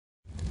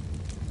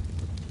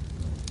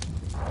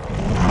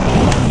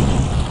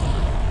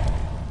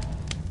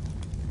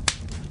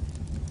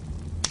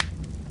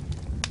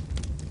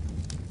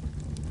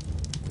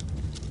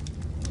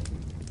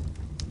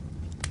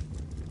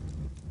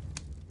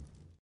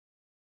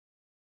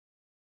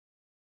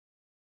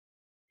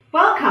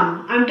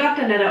Welcome, I'm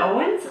Dr. Annette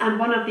Owens. I'm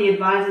one of the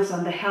advisors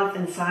on the Health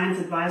and Science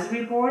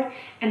Advisory Board,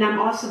 and I'm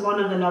also one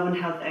of the love and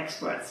health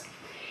experts.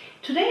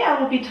 Today I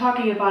will be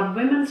talking about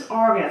women's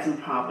orgasm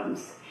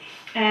problems.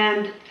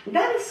 And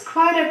that is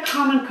quite a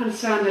common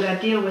concern that I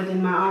deal with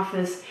in my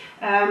office.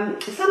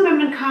 Some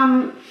women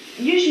come,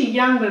 usually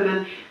young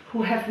women,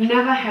 who have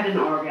never had an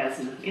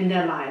orgasm in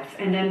their life.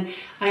 And then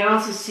I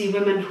also see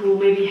women who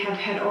maybe have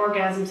had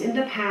orgasms in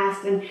the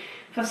past and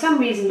for some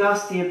reason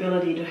lost the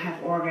ability to have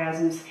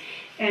orgasms.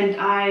 And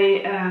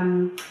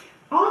I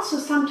also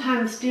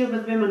sometimes deal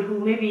with women who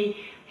maybe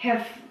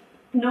have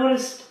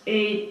noticed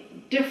a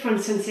different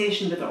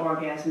sensation with the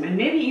orgasm and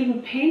maybe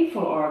even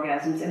painful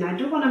orgasms. And I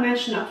do want to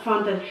mention up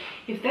front that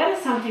if that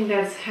is something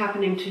that's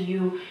happening to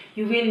you,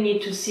 you really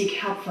need to seek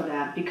help for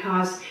that,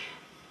 because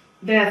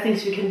there are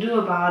things we can do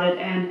about it.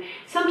 And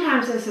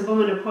sometimes as a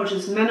woman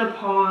approaches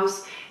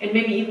menopause, and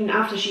maybe even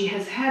after she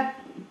has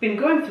been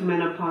going through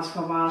menopause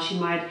for a while, she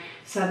might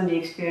suddenly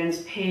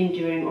experience pain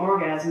during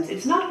orgasms.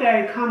 It's not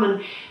very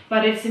common,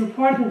 but it's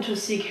important to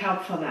seek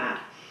help for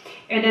that.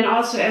 And then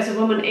also as a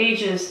woman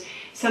ages,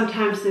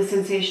 sometimes the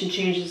sensation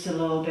changes a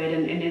little bit,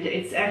 and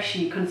it's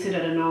actually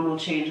considered a normal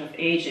change of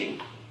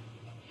aging.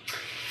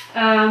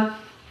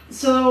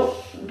 So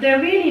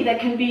there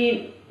can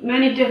be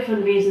many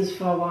different reasons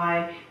for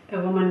why a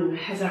woman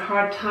has a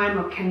hard time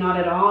or cannot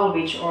at all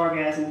reach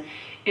orgasm.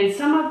 And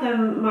some of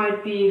them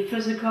might be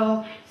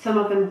physical, some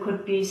of them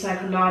could be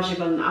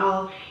psychological, and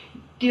I'll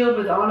deal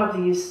with all of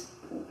these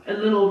a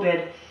little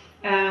bit.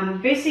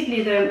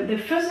 Basically, the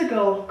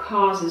physical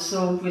causes,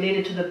 so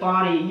related to the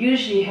body,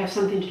 usually have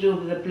something to do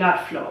with the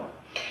blood flow.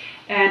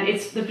 And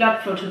it's the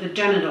blood flow to the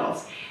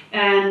genitals.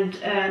 And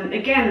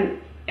again,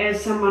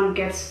 as someone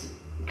gets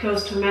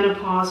close to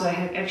menopause or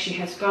actually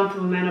has gone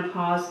through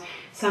menopause,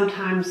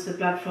 sometimes the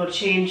blood flow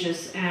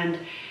changes, and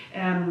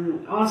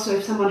also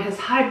if someone has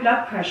high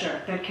blood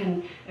pressure, that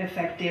can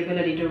affect the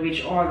ability to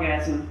reach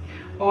orgasm.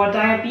 Or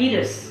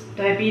diabetes.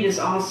 Diabetes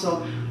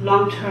also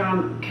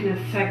long-term can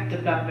affect the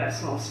blood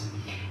vessels.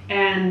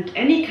 And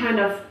any kind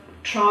of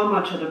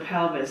trauma to the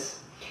pelvis.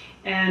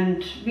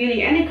 And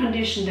really any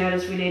condition that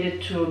is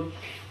related to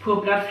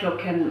poor blood flow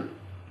can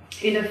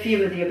interfere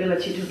with the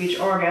ability to reach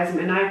orgasm.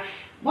 And I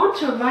want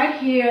to right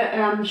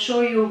here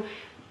show you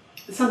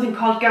something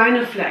called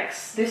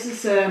Gynaflex. This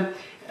is a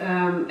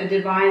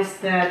device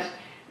that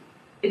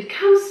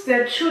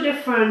there are two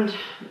different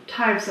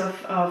types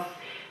of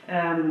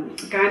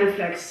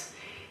Gynaflex.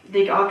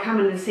 They all come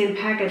in the same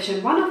package,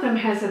 and one of them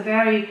has a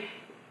very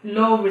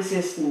low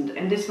resistance,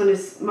 and this one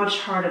is much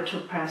harder to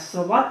press.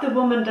 So what the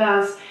woman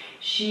does,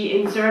 she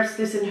inserts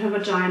this in her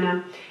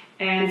vagina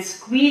and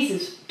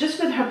squeezes just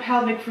with her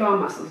pelvic floor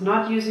muscles,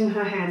 not using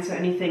her hands or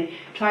anything,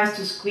 tries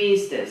to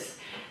squeeze this.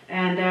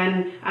 And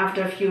then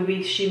after a few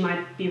weeks, she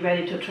might be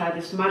ready to try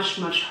this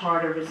much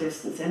harder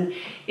resistance. And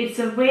it's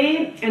a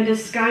way, and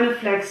this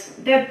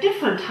Gynaflex, there are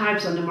different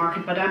types on the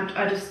market, but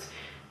I just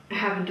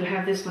happen to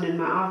have this one in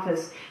my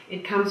office.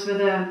 It comes with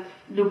a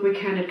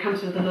lubricant, it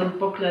comes with a little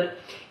booklet.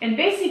 And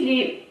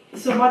basically,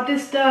 so what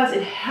this does,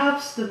 it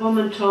helps the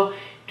woman to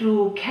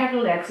do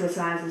Kegel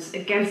exercises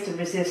against the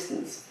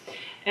resistance.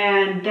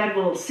 And that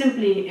will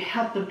simply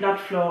help the blood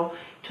flow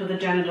to the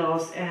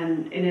genitals,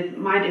 and it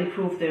might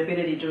improve the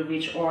ability to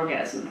reach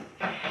orgasm.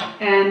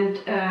 And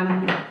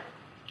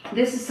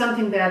this is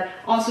something that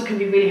also can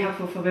be really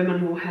helpful for women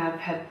who have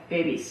had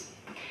babies.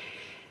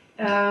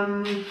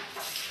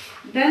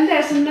 Then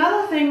there's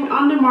another thing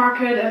on the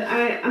market,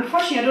 and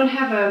unfortunately I don't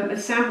have a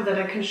sample that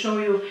I can show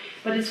you,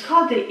 but it's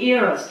called the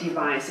Eros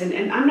device,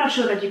 and I'm not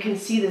sure that you can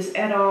see this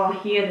at all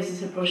here. This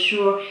is a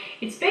brochure.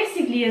 It's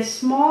basically a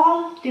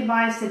small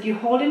device that you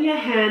hold in your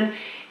hand,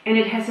 and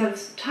it has a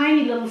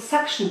tiny little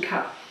suction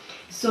cup.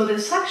 So the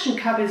suction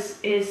cup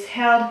is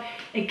held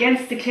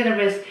against the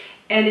clitoris,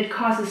 and it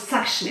causes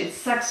suction. It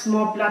sucks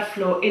more blood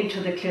flow into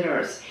the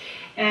clitoris.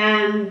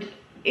 And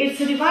it's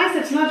a device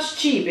that's not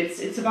cheap.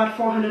 It's about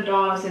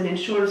 $400, and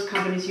insurance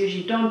companies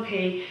usually don't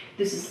pay.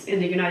 This is in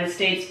the United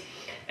States.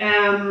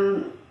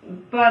 And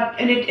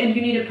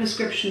you need a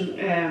prescription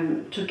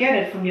to get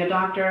it from your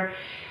doctor.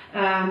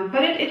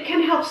 But it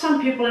can help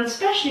some people, and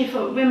especially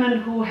for women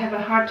who have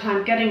a hard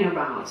time getting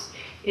aroused.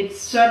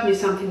 It's certainly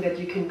something that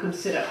you can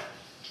consider.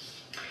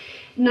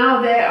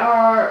 Now there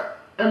are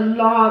a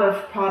lot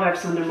of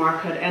products on the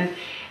market, and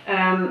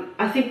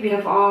I think we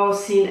have all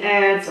seen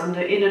ads on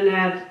the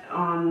internet,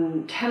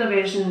 on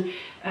television,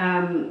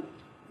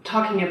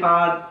 talking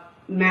about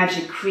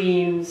magic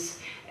creams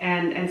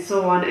and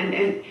so on.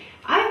 And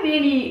I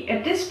really,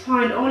 at this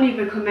point, only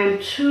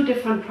recommend two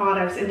different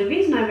products. And the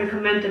reason I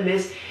recommend them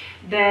is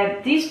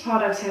that these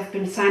products have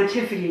been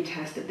scientifically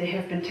tested. They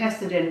have been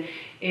tested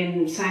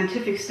in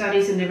scientific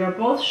studies, and they were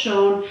both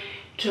shown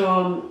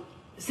to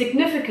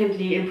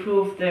significantly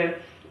improve the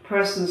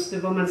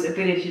woman's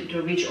ability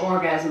to reach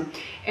orgasm.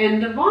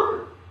 And the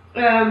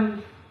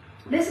one,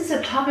 this is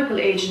a topical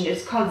agent.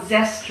 It's called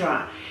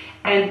Zestra,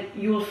 and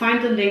you will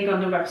find the link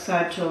on the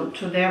website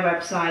to their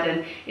website.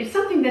 And it's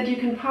something that you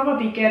can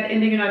probably get in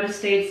the United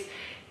States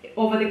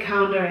over the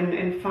counter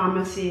in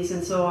pharmacies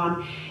and so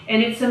on.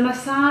 And it's a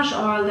massage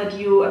oil that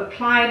you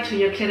apply to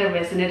your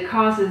clitoris, and it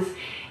causes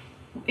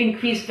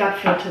increased blood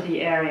flow to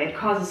the area. It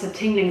causes a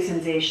tingling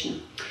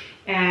sensation.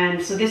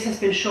 And so this has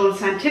been shown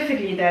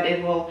scientifically that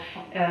it will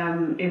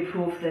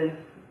improve the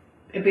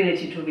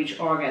ability to reach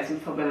orgasm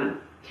for women.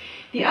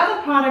 The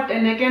other product,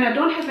 and again, I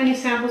don't have any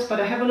samples, but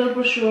I have a little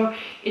brochure.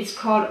 It's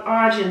called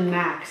Argin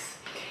Max.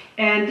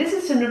 And this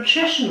is a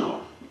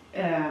nutritional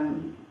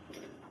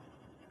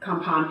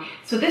compound.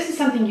 So this is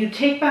something you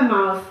take by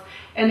mouth.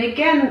 And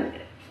again,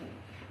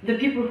 the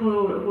people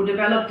who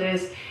developed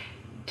this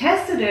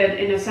tested it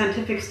in a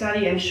scientific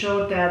study and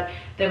showed that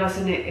there was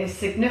a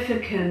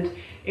significant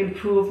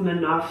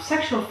improvement of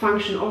sexual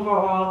function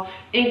overall,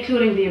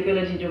 including the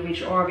ability to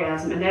reach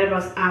orgasm. And that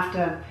was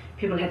after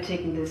people had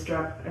taken this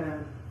drug,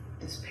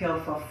 this pill,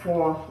 for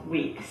 4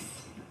 weeks.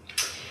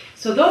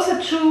 So those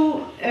are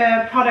two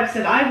products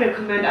that I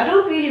recommend. I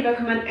don't really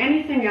recommend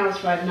anything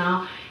else right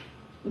now.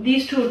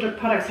 These two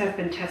products have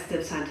been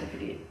tested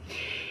scientifically.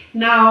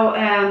 Now,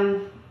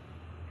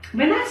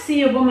 when I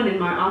see a woman in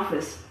my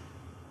office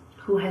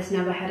who has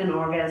never had an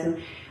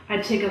orgasm, I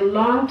take a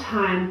long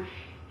time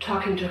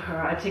talking to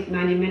her. I take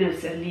 90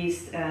 minutes at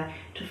least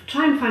to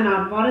try and find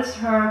out what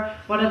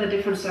are the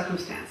different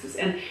circumstances.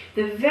 And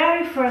the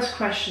very first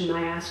question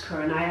I ask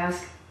her, and I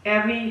ask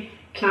every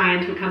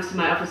client who comes to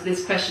my office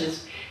this question,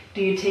 is,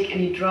 do you take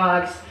any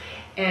drugs?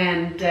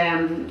 And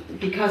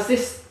because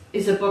this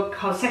is a book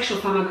called Sexual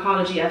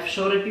Pharmacology, I've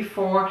showed it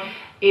before,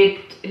 it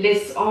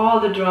lists all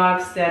the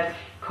drugs that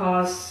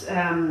cause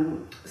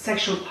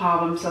sexual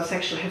problems or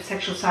have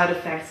sexual side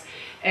effects.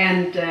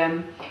 And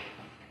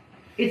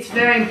it's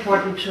very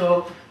important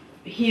to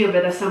hear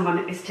whether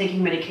someone is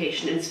taking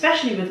medication, and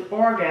especially with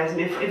orgasm.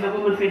 If a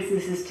woman, for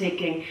instance, is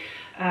taking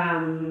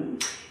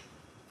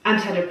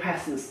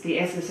antidepressants, the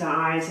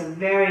SSRIs are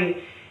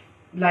very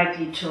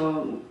likely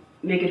to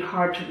make it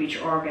hard to reach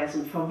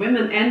orgasm for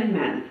women and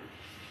men.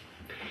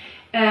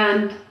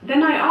 And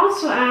then I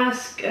also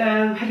ask,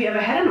 have you ever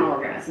had an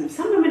orgasm?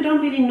 Some women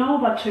don't really know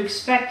what to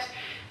expect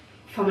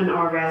from an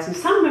orgasm.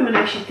 Some women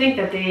actually think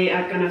that they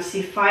are going to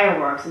see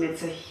fireworks, and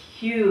it's a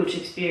huge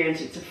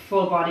experience. It's a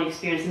full body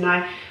experience. And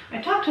I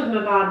talk to them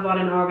about what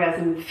an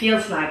orgasm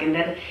feels like, and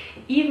that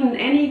even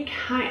any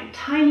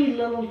tiny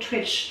little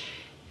twitch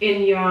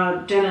in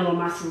your genital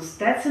muscles,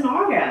 that's an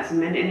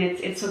orgasm. And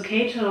it's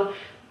okay to,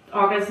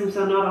 orgasms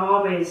are not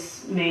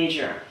always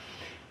major.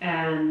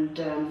 And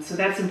so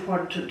that's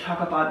important to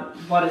talk about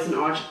what is an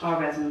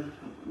orgasm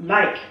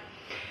like.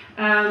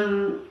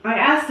 I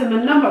asked them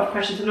a number of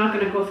questions. I'm not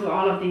going to go through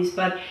all of these,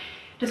 but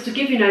just to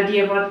give you an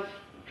idea what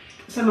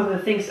some of the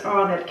things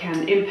are that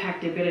can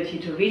impact the ability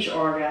to reach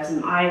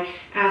orgasm. I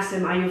asked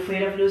them, are you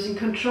afraid of losing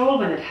control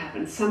when it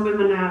happens? Some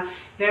women are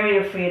very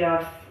afraid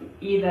of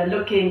either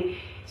looking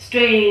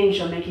strange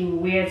or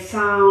making weird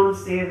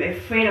sounds. They're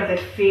afraid of that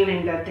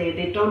feeling that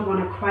they don't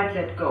want to quite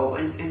let go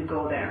and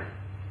go there.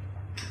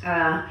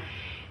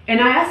 And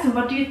I asked them,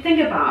 what do you think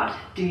about?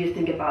 Do you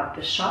think about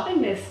the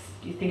shopping list?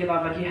 Do you think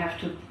about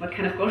what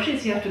kind of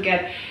groceries you have to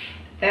get?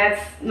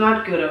 That's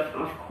not good,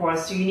 of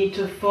course. So you need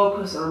to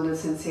focus on the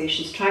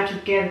sensations. Try to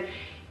get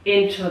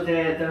into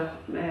the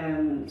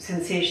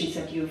sensations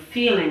that you're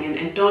feeling,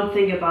 and don't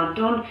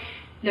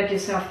let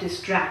yourself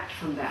distract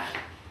from that.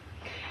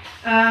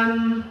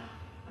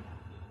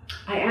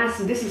 I asked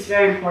them, this is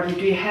very important,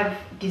 do you have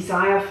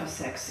desire for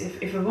sex?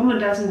 If a woman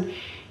doesn't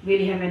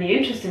really have any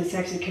interest in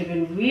sex, it can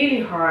be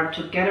really hard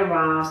to get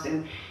aroused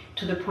and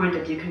to the point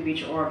that you can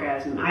reach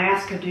orgasm. I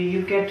asked her, do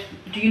you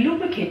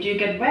lubricate? Do you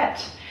get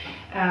wet?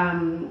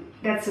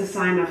 That's a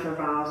sign of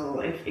arousal.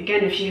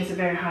 If she has a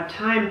very hard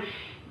time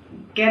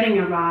getting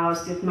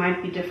aroused, it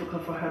might be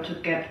difficult for her to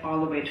get all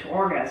the way to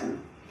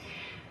orgasm.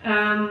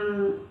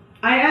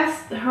 I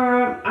asked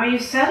her, are you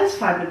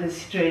satisfied with the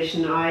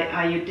situation?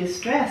 Are you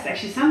distressed?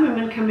 Actually, some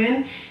women come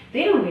in,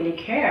 they don't really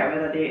care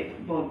whether they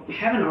will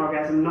have an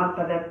orgasm or not,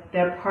 but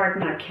their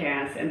partner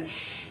cares, and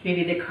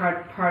maybe the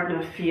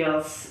partner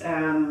feels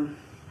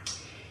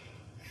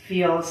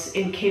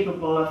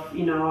incapable of,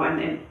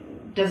 and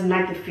doesn't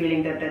like the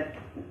feeling that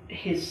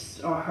his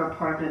or her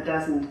partner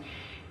doesn't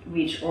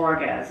reach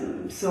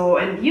orgasm. So,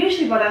 and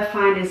usually what I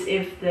find is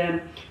if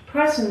the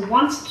person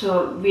wants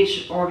to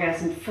reach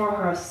orgasm for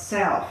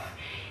herself,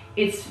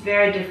 it's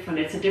very different.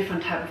 It's a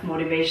different type of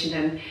motivation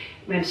than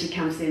when she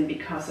comes in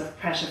because of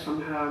pressure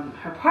from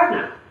her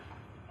partner.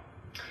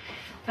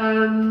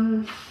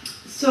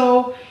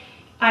 So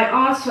I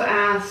also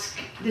ask,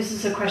 this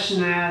is a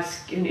question I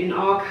ask in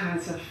all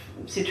kinds of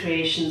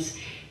situations,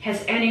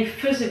 has any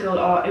physical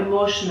or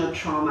emotional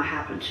trauma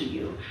happened to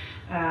you?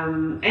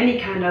 Any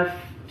kind of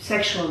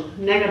sexual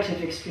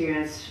negative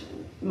experience,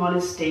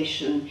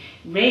 molestation,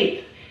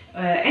 rape,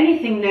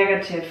 anything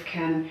negative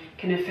can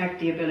affect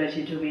the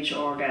ability to reach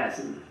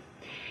orgasm.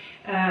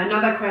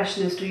 Another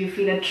question is, do you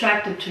feel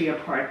attracted to your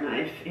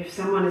partner? If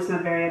someone is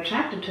not very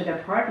attracted to their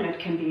partner, it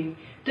can be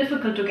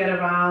difficult to get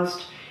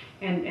aroused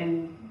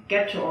and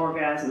get to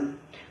orgasm.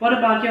 What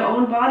about your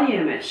own body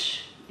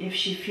image? If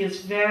she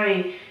feels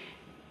very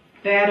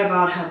bad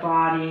about her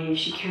body,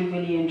 she can't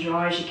really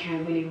enjoy, she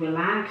can't really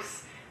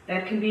relax,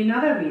 that can be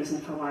another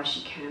reason for why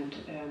she can't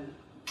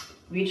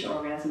reach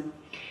orgasm.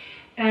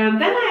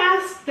 Then I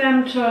asked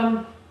them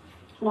to,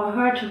 or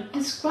her to,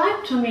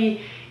 describe to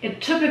me a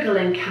typical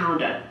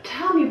encounter.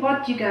 Tell me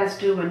what you guys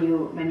do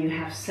when you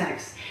have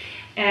sex.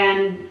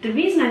 And the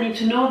reason I need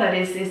to know that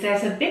is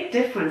there's a big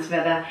difference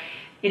whether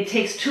it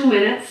takes 2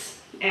 minutes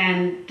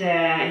and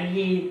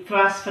he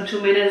thrusts for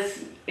 2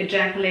 minutes,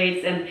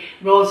 ejaculates and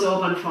rolls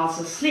over and falls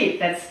asleep.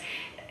 That's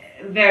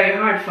very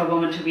hard for a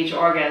woman to reach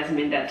orgasm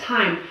in that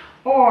time.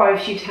 Or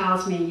if she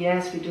tells me,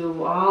 yes, we do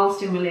oral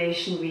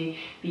stimulation, we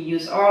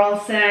use oral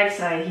sex,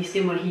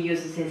 he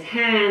uses his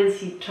hands,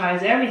 he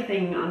tries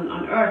everything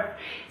on earth.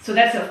 So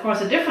that's of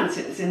course a different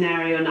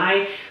scenario, and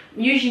I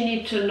usually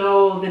need to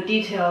know the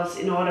details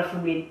in order for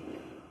me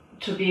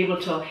to be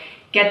able to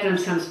get them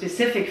some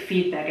specific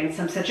feedback and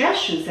some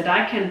suggestions that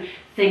I can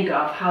think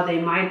of how they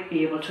might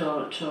be able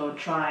to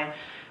try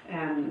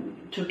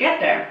to get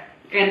there.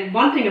 And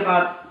one thing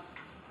about,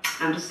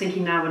 I'm just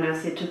thinking now when I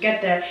say to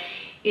get there,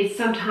 it's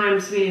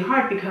sometimes really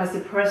hard because the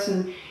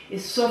person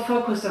is so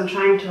focused on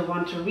trying to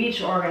want to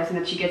reach orgasm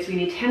that she gets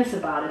really tense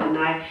about it. And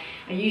I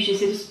usually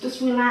say,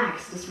 just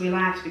relax,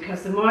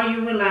 because the more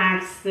you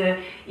relax, the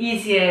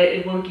easier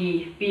it will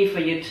be for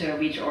you to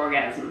reach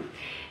orgasm.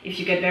 If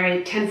you get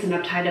very tense and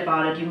uptight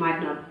about it, you might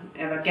not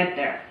ever get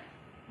there.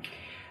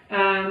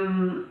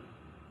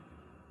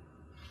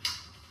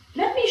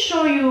 Let me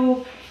show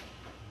you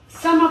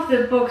some of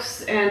the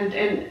books and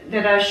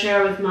that I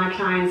share with my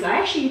clients. I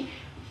actually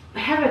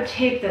have a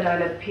tape that I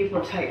let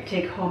people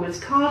take home. It's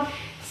called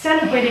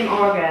Celebrating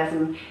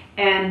Orgasm,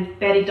 and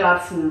Betty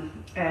Dodson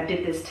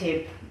did this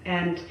tape,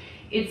 and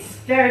it's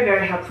very,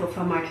 very helpful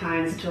for my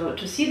clients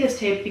to see this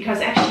tape, because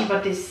actually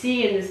what they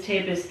see in this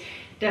tape is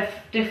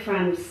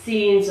different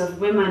scenes of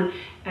women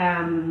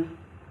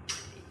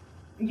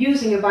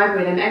using a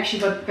vibrator. And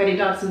actually what Betty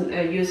Dodson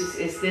uses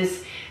is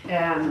this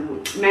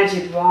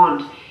magic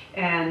wand,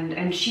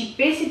 and she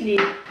basically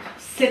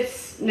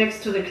sits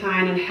next to the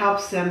client and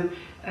helps them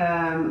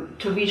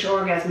to reach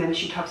orgasm, and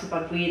she talks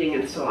about breathing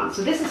and so on.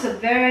 So this is a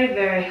very,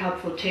 very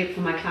helpful tape for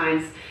my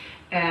clients.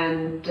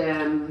 And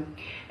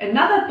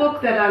another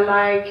book that I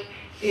like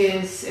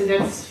is, and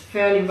that's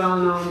fairly well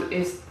known,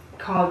 is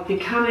called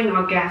Becoming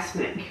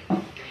Orgasmic.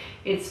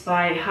 It's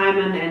by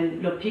Hyman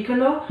and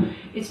Lopiccolo.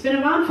 It's been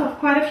around for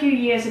quite a few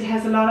years. It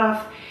has a lot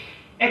of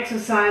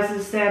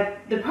exercises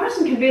that the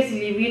person can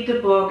basically read the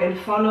book and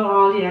follow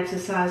all the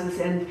exercises,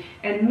 and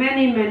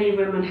many, many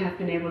women have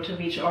been able to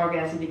reach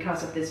orgasm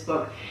because of this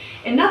book.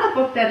 Another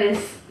book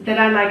that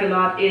I like a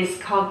lot is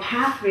called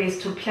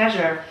Pathways to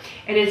Pleasure,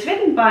 and it's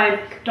written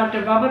by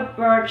Dr. Robert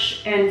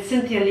Birch and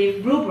Cynthia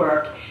Lee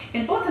Ruberg,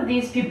 and both of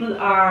these people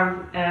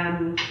are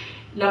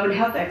love and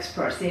health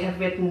experts. They have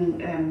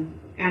written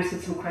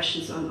answered some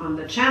questions on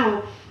the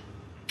channel,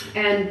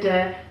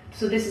 and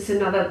so this is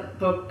another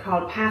book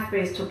called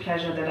Pathways to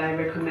Pleasure that I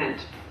recommend.